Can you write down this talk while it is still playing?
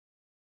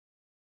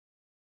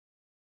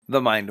The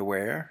Mind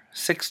Aware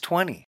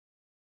 620.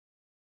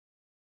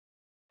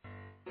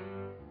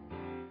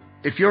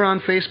 If you're on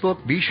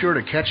Facebook, be sure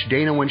to catch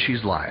Dana when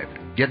she's live.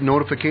 Get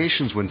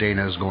notifications when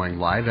Dana is going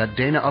live at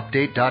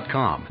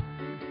DanaUpdate.com.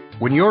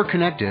 When you're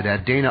connected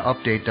at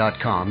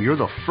DanaUpdate.com, you're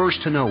the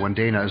first to know when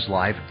Dana is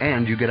live,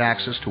 and you get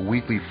access to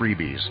weekly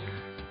freebies.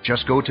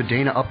 Just go to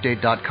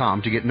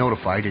DanaUpdate.com to get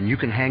notified, and you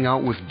can hang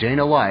out with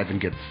Dana live and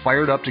get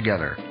fired up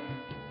together.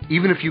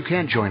 Even if you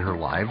can't join her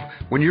live,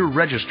 when you're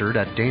registered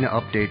at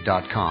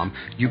DanaUpdate.com,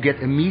 you get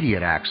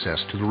immediate access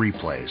to the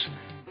replays.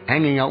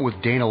 Hanging out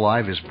with Dana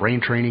live is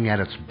brain training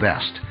at its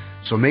best,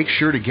 so make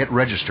sure to get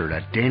registered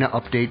at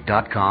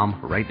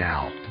DanaUpdate.com right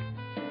now.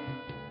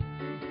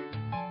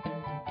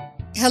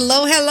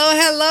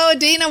 Hello,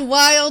 Dana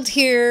Wilde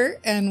here,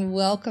 and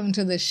welcome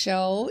to the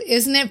show.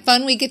 Isn't it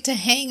fun we get to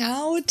hang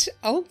out?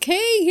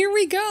 Okay, here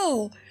we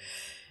go.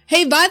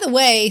 Hey, by the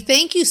way,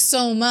 thank you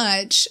so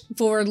much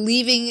for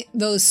leaving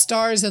those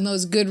stars and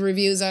those good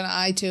reviews on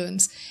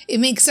iTunes. It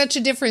makes such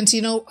a difference.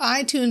 You know,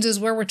 iTunes is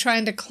where we're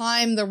trying to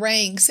climb the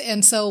ranks,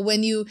 and so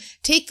when you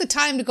take the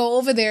time to go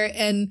over there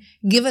and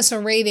give us a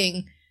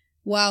rating,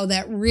 wow,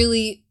 that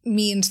really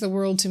means the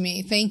world to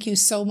me. Thank you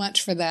so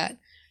much for that.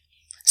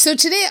 So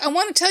today I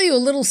want to tell you a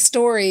little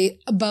story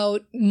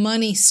about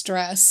money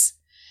stress,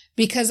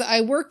 because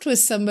I worked with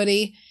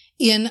somebody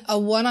in a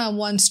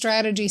one-on-one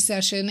strategy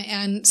session,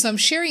 and so I'm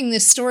sharing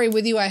this story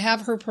with you. I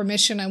have her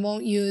permission. I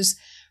won't use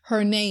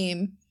her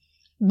name.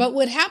 But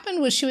what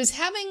happened was she was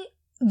having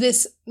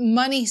this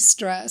money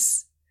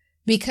stress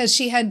because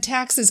she had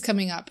taxes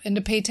coming up and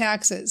to pay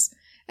taxes.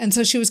 And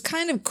so she was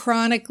kind of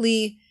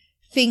chronically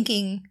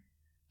thinking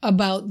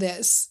about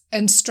this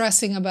and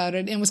stressing about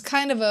it. And it was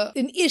kind of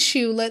an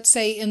issue, let's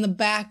say, in the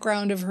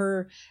background of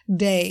her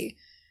day,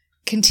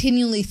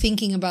 continually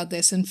thinking about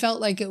this, and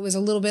felt like it was a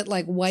little bit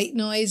like white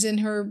noise in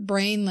her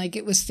brain, like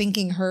it was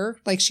thinking her,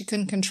 like she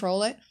couldn't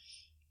control it.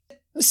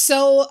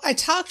 So I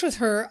talked with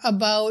her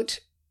about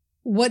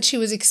what she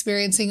was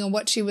experiencing and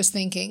what she was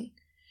thinking.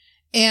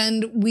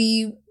 And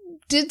we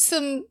did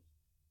some,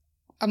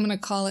 I'm going to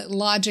call it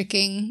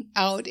logicking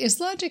out.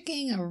 Is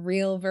logicking a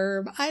real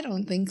verb? I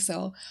don't think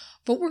so.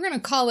 But we're going to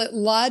call it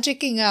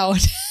logicking out.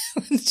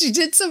 She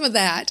did some of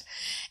that.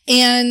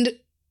 And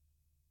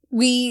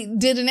we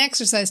did an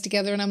exercise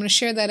together, and I'm going to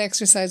share that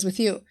exercise with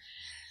you.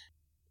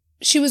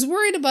 She was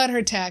worried about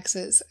her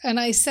taxes. And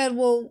I said,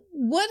 well,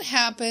 what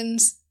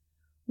happens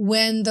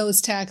when those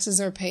taxes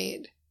are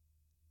paid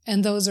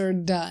and those are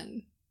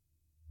done?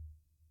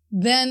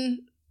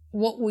 Then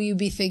what will you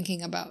be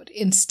thinking about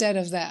instead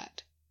of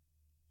that?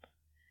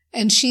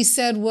 And she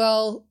said,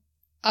 well,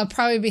 I'll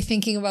probably be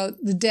thinking about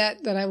the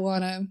debt that I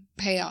want to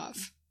pay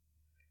off.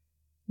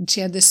 And she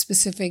had this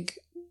specific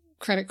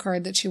credit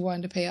card that she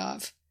wanted to pay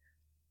off.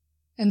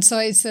 And so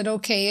I said,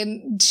 okay.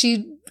 And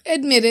she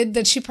admitted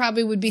that she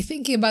probably would be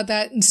thinking about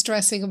that and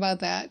stressing about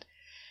that.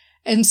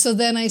 And so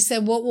then I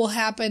said, what will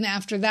happen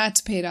after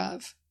that's paid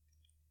off?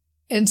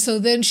 And so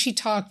then she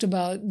talked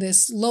about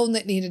this loan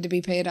that needed to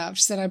be paid off.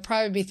 She said, I'd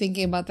probably be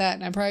thinking about that,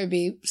 and I'd probably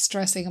be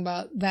stressing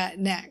about that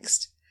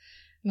next.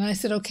 And I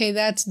said, okay,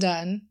 that's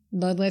done.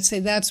 But let's say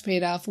that's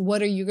paid off.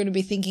 What are you going to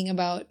be thinking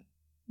about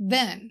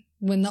then?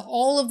 When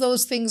all of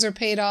those things are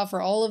paid off,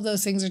 or all of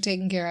those things are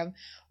taken care of,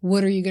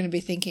 what are you going to be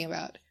thinking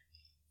about?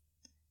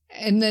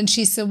 And then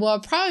she said, well,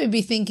 I'll probably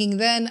be thinking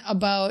then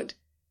about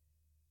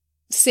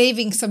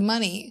saving some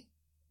money,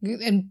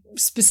 and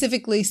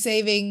specifically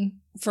saving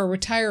for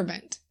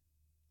retirement.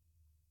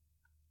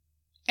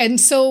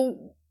 And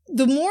so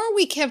the more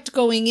we kept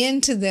going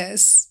into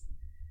this,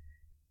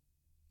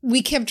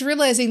 we kept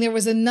realizing there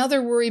was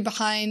another worry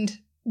behind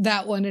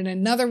that one, and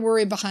another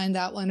worry behind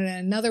that one, and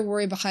another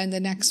worry behind the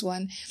next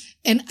one.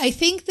 And I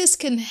think this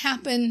can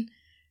happen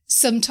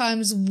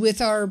sometimes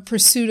with our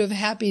pursuit of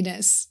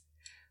happiness.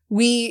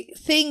 We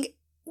think,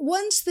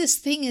 once this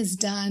thing is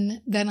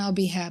done, then I'll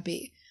be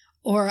happy.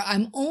 Or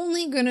I'm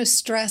only going to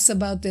stress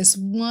about this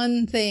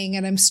one thing,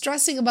 and I'm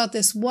stressing about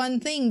this one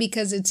thing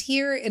because it's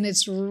here and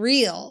it's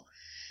real.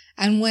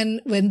 And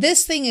when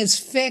this thing is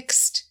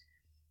fixed,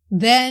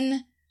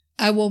 then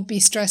I won't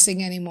be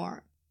stressing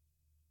anymore.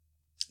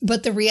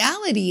 But the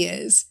reality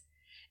is,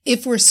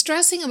 if we're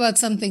stressing about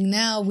something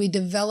now, we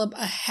develop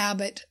a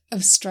habit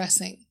of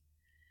stressing.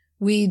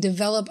 We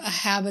develop a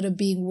habit of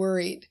being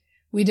worried.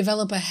 We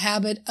develop a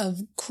habit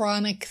of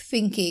chronic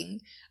thinking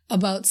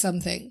about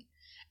something.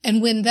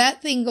 And when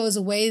that thing goes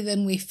away,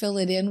 then we fill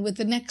it in with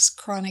the next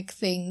chronic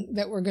thing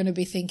that we're going to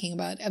be thinking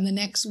about, and the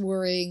next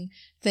worrying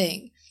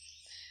thing.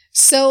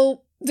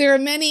 So there are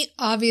many,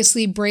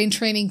 obviously, brain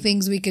training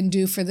things we can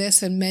do for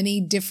this, and many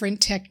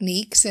different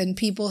techniques, and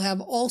people have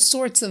all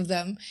sorts of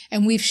them.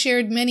 And we've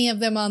shared many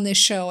of them on this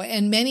show.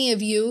 And many of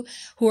you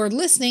who are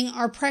listening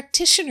are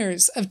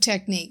practitioners of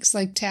techniques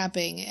like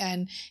tapping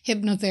and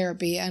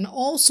hypnotherapy and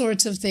all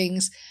sorts of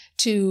things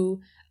to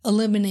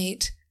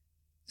eliminate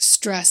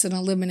stress and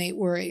eliminate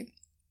worry.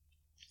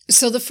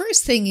 So the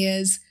first thing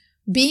is,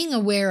 being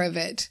aware of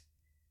it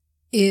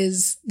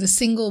is the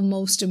single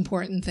most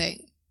important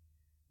thing.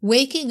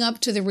 waking up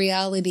to the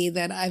reality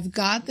that I've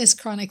got this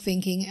chronic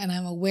thinking and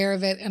I'm aware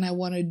of it and I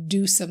want to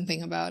do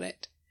something about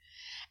it.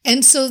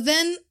 And so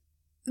then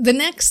the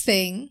next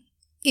thing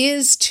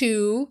is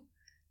to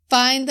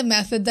find the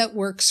method that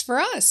works for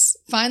us.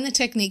 Find the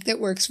technique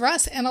that works for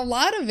us. And a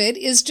lot of it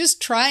is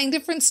just trying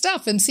different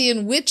stuff and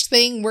seeing which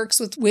thing works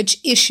with which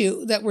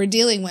issue that we're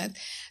dealing with.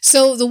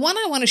 So the one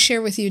I want to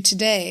share with you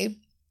today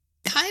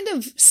kind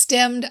of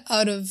stemmed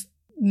out of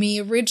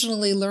me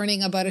originally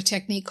learning about a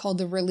technique called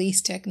the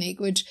release technique,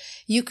 which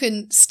you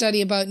can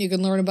study about and you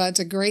can learn about. It's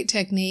a great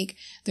technique.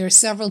 There are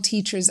several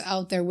teachers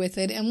out there with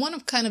it. And one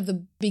of kind of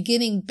the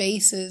beginning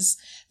bases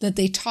that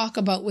they talk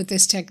about with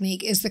this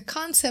technique is the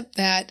concept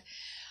that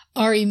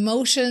our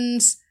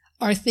emotions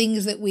are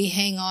things that we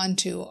hang on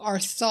to. Our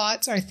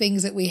thoughts are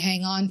things that we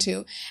hang on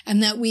to,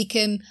 and that we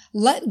can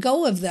let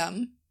go of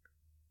them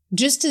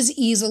just as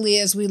easily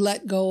as we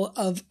let go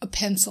of a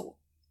pencil.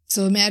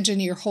 So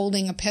imagine you're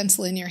holding a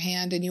pencil in your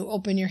hand and you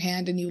open your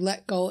hand and you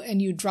let go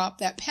and you drop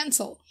that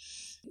pencil.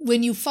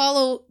 When you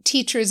follow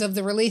teachers of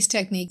the release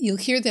technique, you'll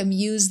hear them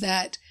use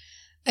that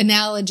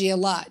analogy a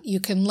lot. You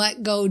can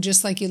let go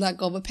just like you let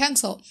go of a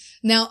pencil.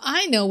 Now,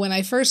 I know when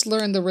I first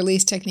learned the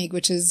release technique,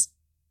 which is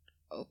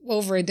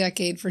over a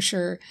decade for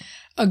sure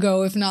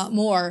ago, if not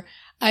more,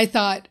 I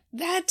thought,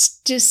 I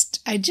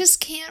just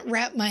can't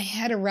wrap my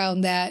head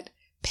around that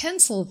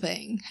pencil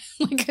thing.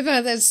 Like I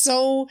thought it's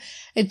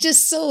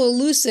just so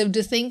elusive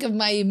to think of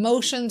my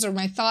emotions or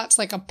my thoughts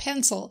like a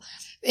pencil.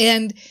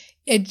 And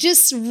it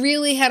just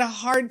really had a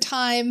hard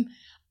time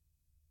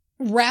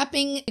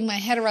wrapping my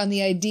head around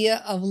the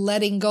idea of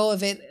letting go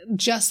of it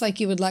just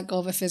like you would let go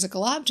of a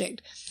physical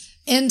object.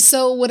 And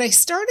so what I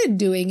started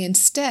doing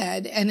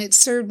instead, and it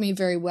served me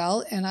very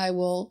well, and I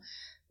will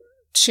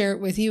share it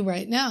with you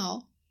right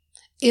now,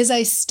 is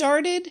I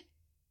started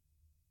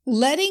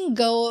letting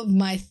go of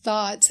my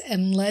thoughts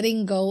and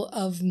letting go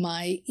of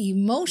my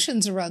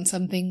emotions around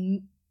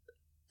something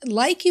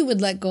like you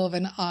would let go of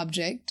an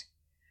object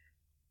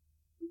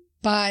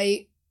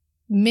by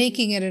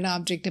making it an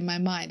object in my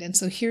mind. And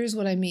so here's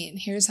what I mean.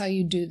 Here's how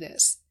you do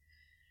this.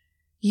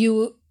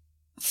 You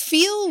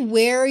feel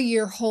where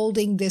you're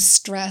holding this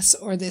stress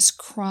or this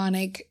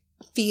chronic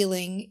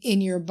feeling in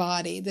your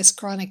body, this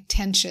chronic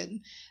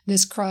tension,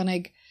 this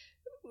chronic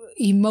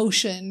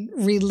emotion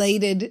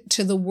related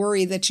to the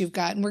worry that you've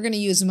got. And we're going to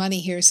use money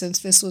here since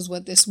this was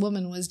what this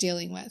woman was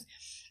dealing with.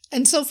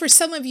 And so for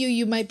some of you,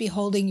 you might be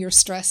holding your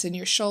stress in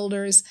your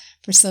shoulders.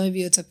 For some of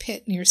you, it's a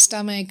pit in your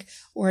stomach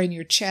or in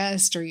your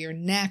chest or your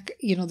neck.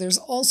 There's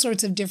all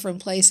sorts of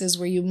different places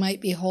where you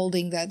might be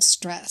holding that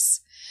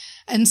stress.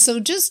 And so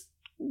just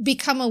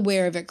become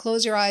aware of it.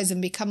 Close your eyes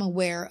and become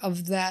aware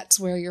of that's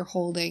where you're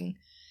holding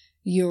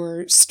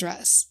your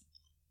stress.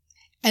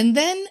 And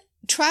then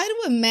try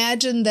to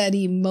imagine that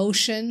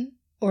emotion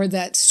or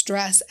that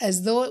stress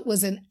as though it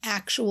was an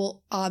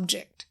actual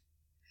object.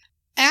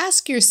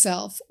 Ask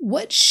yourself,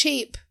 what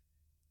shape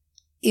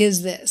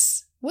is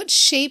this? What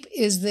shape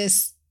is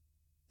this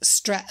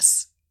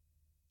stress?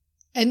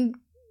 And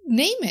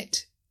name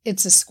it.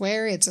 It's a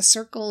square, it's a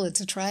circle, it's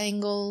a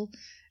triangle,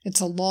 it's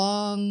a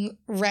long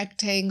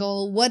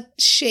rectangle. What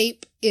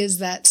shape is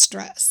that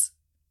stress?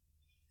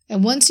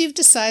 And once you've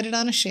decided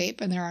on a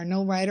shape, and there are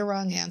no right or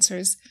wrong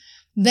answers,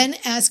 then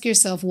ask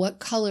yourself, what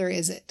color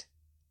is it?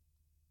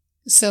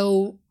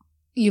 So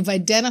you've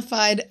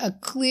identified a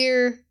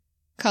clear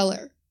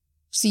color.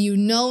 So you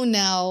know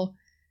now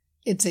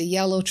it's a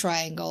yellow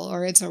triangle,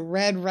 or it's a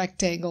red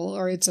rectangle,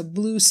 or it's a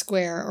blue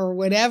square, or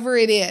whatever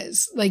it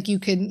is.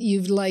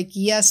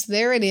 Yes,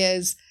 there it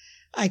is.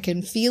 I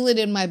can feel it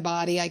in my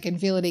body. I can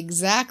feel it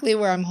exactly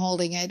where I'm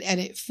holding it. And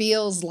it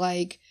feels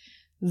like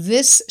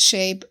this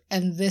shape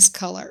and this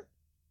color.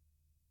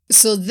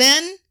 So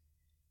then,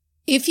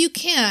 if you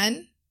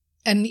can,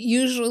 and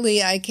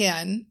usually I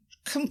can,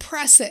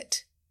 compress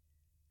it.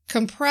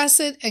 Compress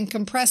it and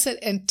compress it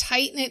and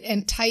tighten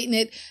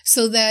it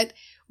so that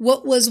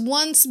what was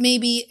once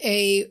maybe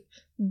a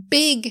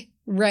big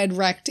red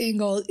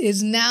rectangle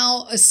is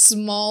now a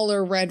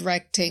smaller red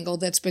rectangle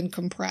that's been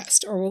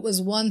compressed. Or what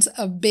was once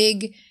a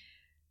big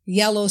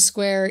yellow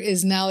square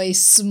is now a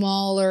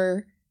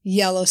smaller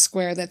yellow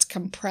square that's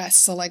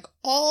compressed. So like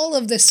all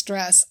of the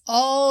stress,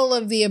 all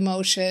of the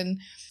emotion,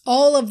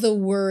 all of the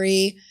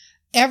worry,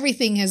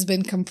 everything has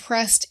been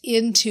compressed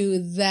into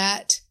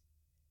that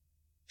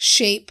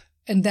shape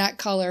and that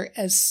color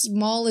as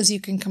small as you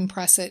can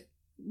compress it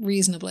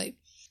reasonably.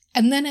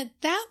 And then at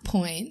that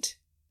point,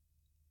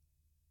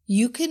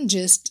 you can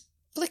just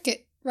flick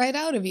it right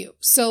out of you.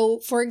 So,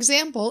 for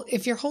example,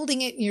 if you're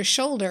holding it in your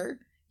shoulder,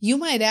 you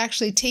might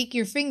actually take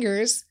your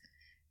fingers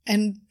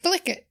and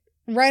flick it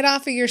right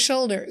off of your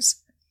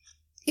shoulders.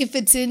 If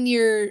it's in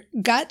your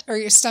gut or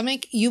your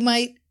stomach, you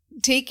might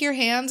take your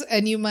hands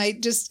and you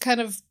might just kind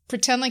of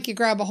pretend like you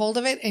grab a hold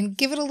of it and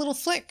give it a little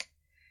flick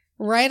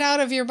right out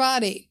of your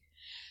body.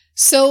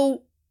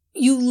 So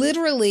you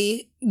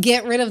literally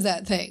get rid of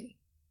that thing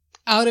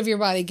out of your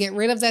body. Get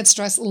rid of that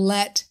stress.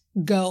 Let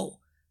go.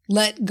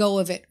 Let go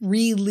of it.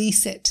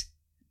 Release it.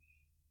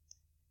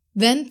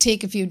 Then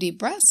take a few deep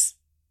breaths.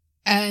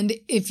 And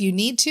if you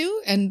need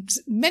to, and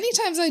many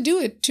times I do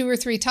it 2 or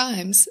 3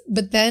 times,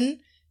 but then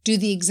do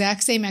the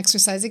exact same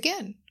exercise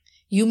again.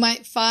 You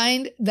might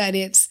find that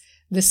it's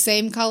the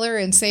same color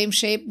and same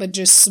shape, but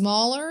just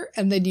smaller,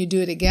 and then you do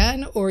it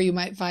again. Or you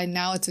might find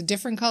now it's a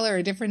different color,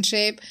 a different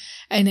shape,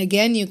 and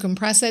again, you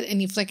compress it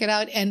and you flick it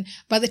out. And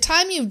by the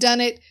time you've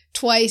done it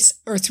twice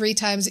or 3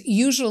 times,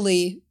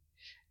 usually,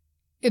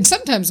 and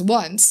sometimes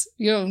once,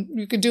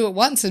 you could do it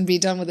once and be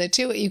done with it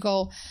too. You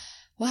go,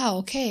 wow,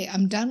 okay,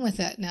 I'm done with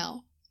that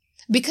now.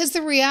 Because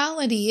the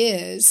reality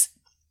is,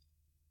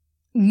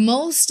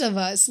 most of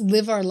us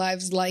live our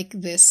lives like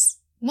this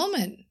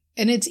woman.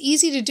 And it's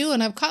easy to do,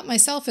 and I've caught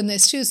myself in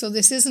this too. So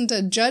this isn't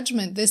a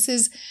judgment. This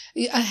is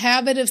a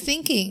habit of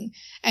thinking.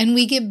 And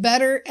we get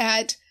better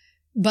at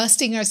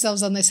busting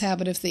ourselves on this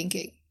habit of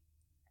thinking.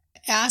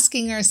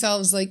 Asking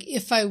ourselves, like,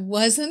 if I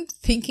wasn't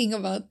thinking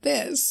about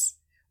this,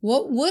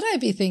 what would I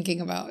be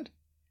thinking about?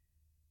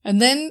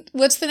 And then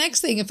what's the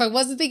next thing? If I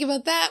wasn't thinking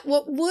about that,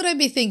 what would I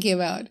be thinking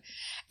about?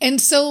 And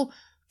so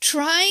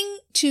trying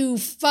to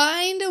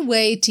find a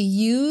way to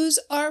use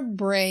our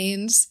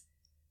brains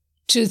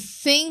to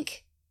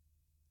think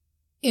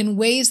in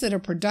ways that are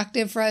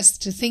productive for us,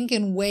 to think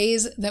in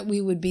ways that we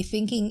would be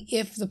thinking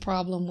if the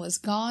problem was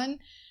gone.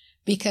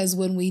 Because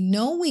when we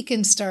know we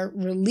can start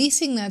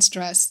releasing that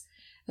stress,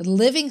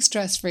 living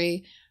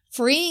stress-free,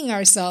 freeing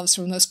ourselves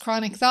from those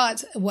chronic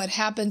thoughts, what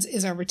happens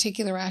is our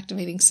reticular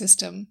activating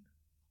system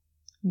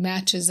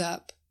matches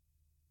up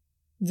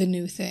the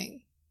new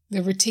thing. The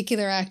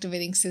reticular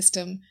activating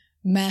system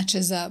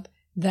matches up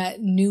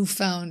that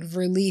newfound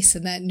release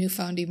and that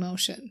newfound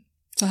emotion.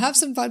 So have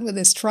some fun with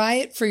this. Try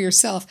it for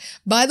yourself.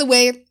 By the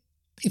way,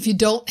 if you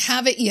don't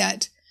have it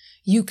yet,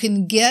 you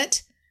can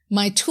get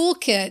my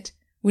toolkit,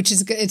 which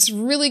is it's a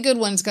really good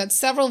one. It's got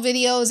several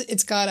videos.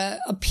 It's got a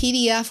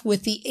PDF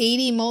with the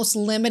 80 most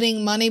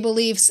limiting money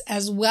beliefs,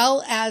 as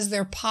well as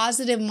their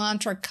positive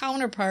mantra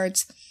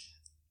counterparts.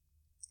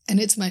 And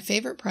it's my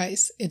favorite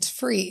price. It's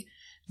free.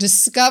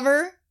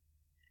 Discover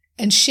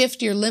and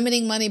shift your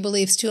limiting money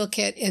beliefs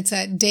toolkit. It's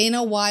at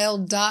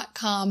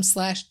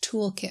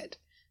danawilde.com/toolkit.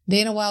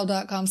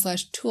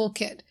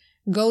 danawilde.com/toolkit.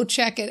 Go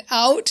check it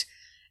out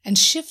and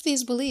shift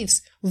these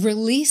beliefs.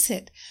 Release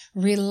it.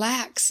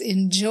 Relax.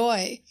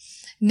 Enjoy.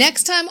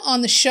 Next time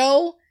on the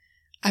show,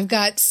 I've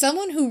got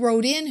someone who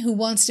wrote in who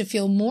wants to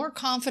feel more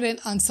confident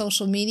on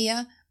social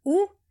media.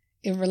 Ooh,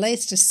 it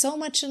relates to so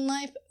much in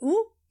life.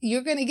 Ooh,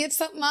 you're going to get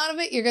something out of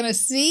it. You're going to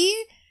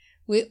see.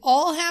 We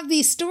all have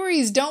these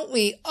stories, don't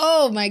we?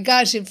 Oh my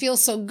gosh, it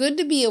feels so good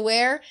to be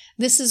aware.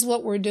 This is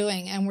what we're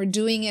doing, and we're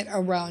doing it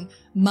around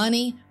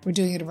money. We're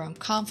doing it around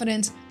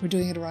confidence. We're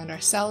doing it around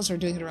ourselves. We're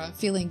doing it around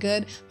feeling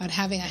good, about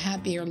having a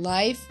happier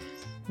life.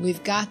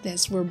 We've got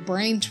this. We're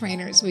brain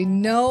trainers. We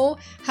know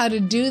how to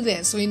do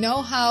this. We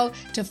know how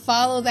to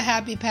follow the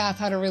happy path,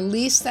 how to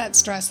release that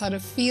stress, how to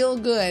feel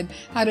good,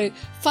 how to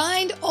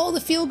find all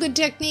the feel-good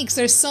techniques.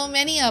 There's so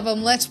many of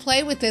them. Let's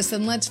play with this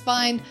and let's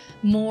find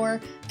more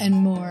and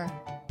more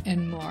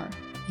and more.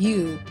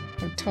 You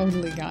have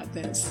totally got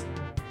this.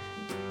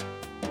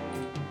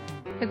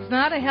 It's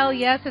not a hell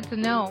yes, it's a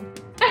no.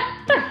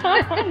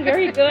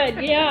 Very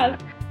good, yes.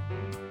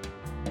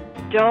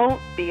 Don't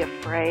be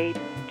afraid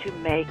to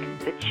make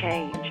the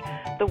change.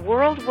 The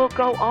world will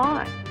go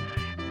on.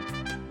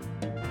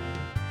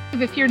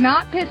 If you're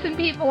not pissing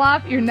people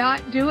off, you're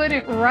not doing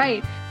it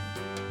right.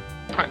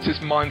 Practice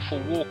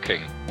mindful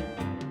walking.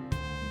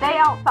 Stay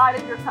outside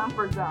of your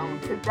comfort zone,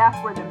 because that's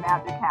where the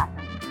magic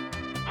happens.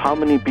 How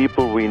many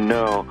people we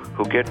know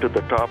who get to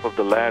the top of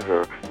the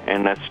ladder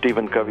and, as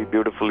Stephen Covey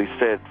beautifully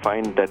said,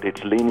 find that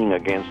it's leaning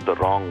against the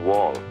wrong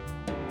wall.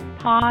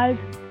 Pause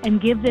and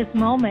give this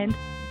moment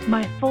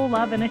my full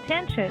love and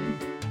attention.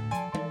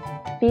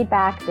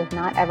 Feedback does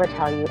not ever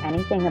tell you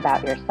anything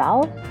about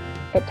yourself.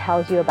 It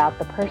tells you about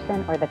the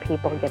person or the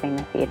people giving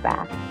the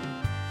feedback.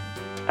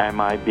 Am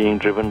I being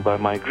driven by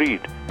my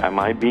greed? Am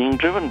I being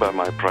driven by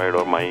my pride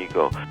or my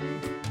ego?